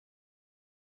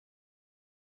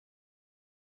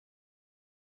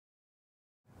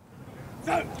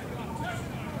That's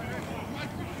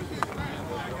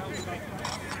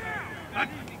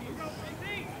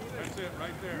it,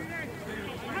 right there.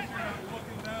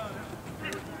 Looking down.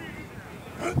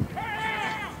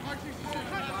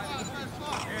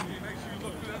 Andy, make sure you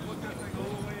look that thing all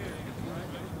the way in.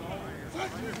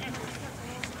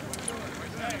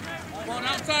 Come on,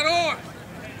 outside or.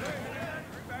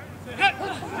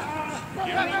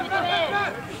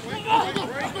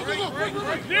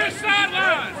 Near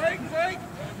sideline. Break.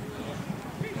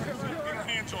 Get your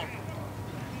hands on him.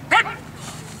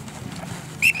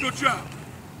 Good job.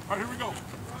 All right, here we go.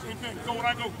 Same thing. Go when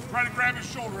I go. Try to grab his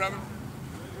shoulder, Evan.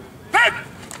 Good.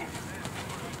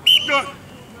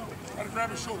 Try to grab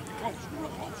his shoulder. Get close. Real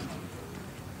close.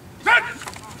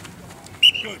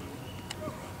 Good.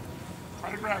 Try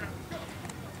to grab him.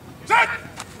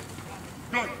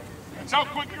 Good. That's how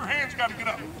quick your hands got to get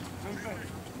up. Same thing.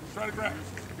 Try to grab it.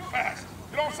 Fast.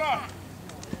 Get on side.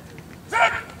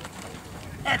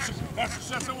 Action.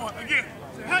 That's the one. Again.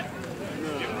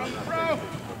 Get run the pro.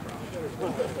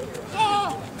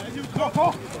 Oh! There you go,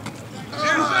 Paul.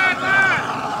 Inside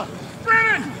line.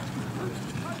 Sprint it.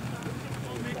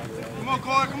 Come on,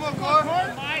 Corey.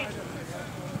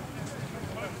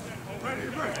 Ready.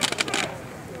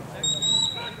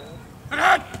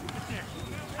 Ahead.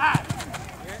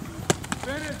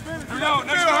 Finish. Here we go.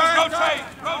 Next one, rotate.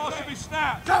 Ball should be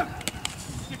snapped.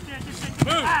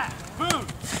 Boom.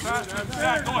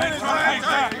 Zach, go ahead and try to take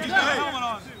that. Get that helmet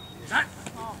on.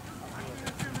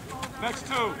 Next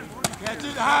two. Catch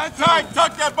it high and tight.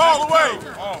 Tuck that ball away.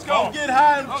 Let's go. Get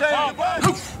high and change the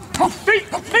ball. Feet.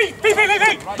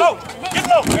 Low. Get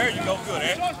low. There you go. Good,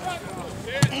 Ed.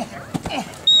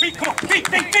 Feet. Come on. Feet.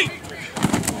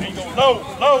 There you go. Low.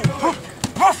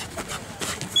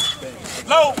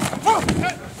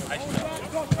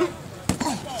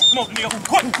 Come on, Neil.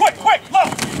 Quick. Low.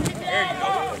 There you go.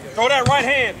 Throw that right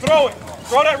hand. Throw it.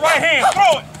 Throw that right hand.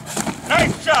 Throw it.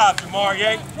 Nice job,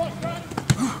 Jamarier.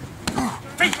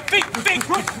 Feet.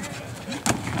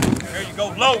 There you go.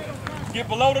 Low. Get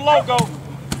below the logo.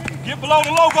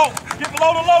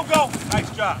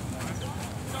 Nice job.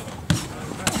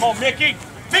 Come on, Mickey.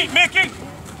 Feet, Mickey.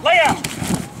 Lay out.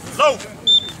 Low.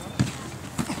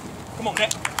 Come on,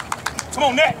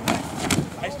 net.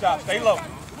 Nice job. Stay low.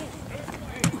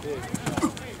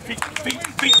 Feet.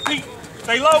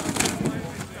 Stay low.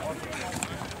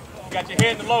 You got your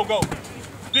head in the logo.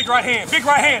 Big right hand. Throw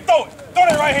it. Throw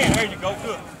that right hand. There you go.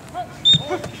 Good.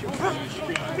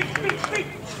 Feet.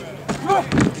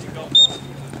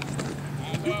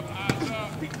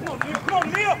 Come on,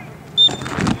 Neil.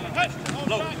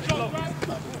 Low.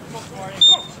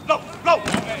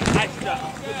 Nice job.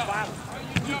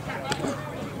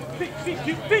 Feet.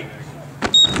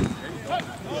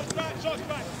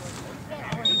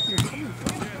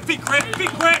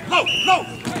 Feet, Grant. Low.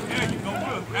 There you go.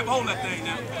 Good. Grab hold of that thing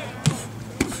now.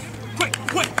 Quick.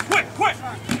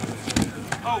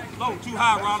 Low. Too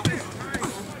high, Ronald.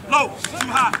 Low. Too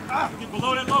high. Get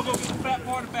below that logo. Get the fat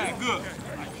part of the back. Good.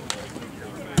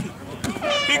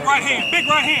 Big right hand.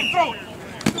 Throw it.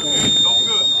 There you go.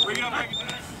 Good. Bring it up.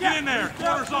 Get in there.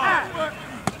 Corners on.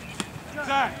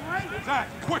 Zach.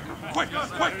 Quick.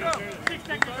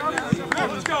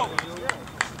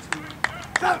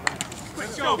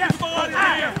 Let's go. Get the ball in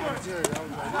here.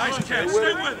 Nice catch.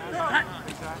 Stay with it.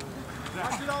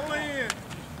 Watch it all in.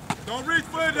 Don't reach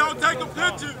for it. Don't take a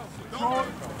picture. Don't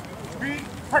Be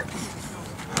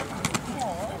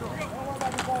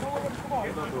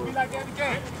like that in the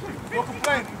game. No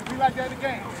complaining. Be like that in the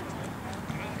game.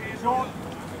 Short.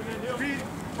 Feet.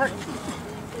 Break.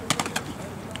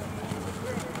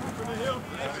 There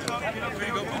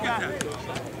you go. Go get that.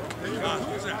 There you go.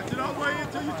 Watch it all the way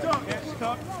until you tuck.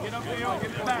 Get up there.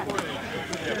 Get it back.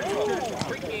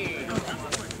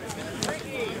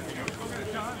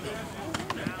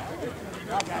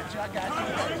 I got you.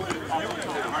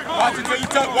 Watch it till you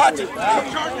tuck. Watch it.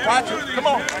 Come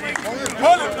on.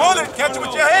 Pull it. Catch it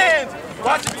with your hands.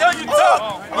 Watch it till you tuck.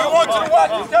 We want you to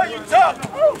watch it till you tuck.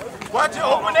 Watch it.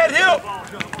 Open that hip.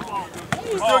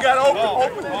 You still got to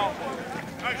open it.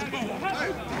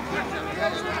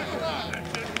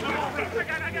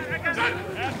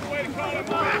 That's the way to call it.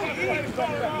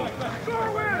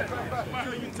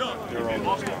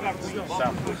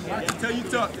 Until you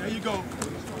tuck. There you go.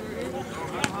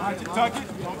 Watch it, tuck it.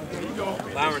 There you go.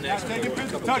 That's taking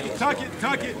picture. Tuck it. Tuck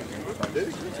it.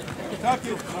 Let's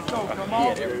go. Come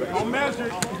on. Don't measure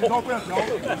it. Don't measure it.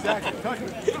 Exactly. Tuck it.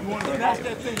 You want to snatch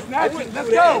that thing. Snatch it. Let's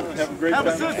go. Have a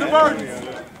sense of urgency.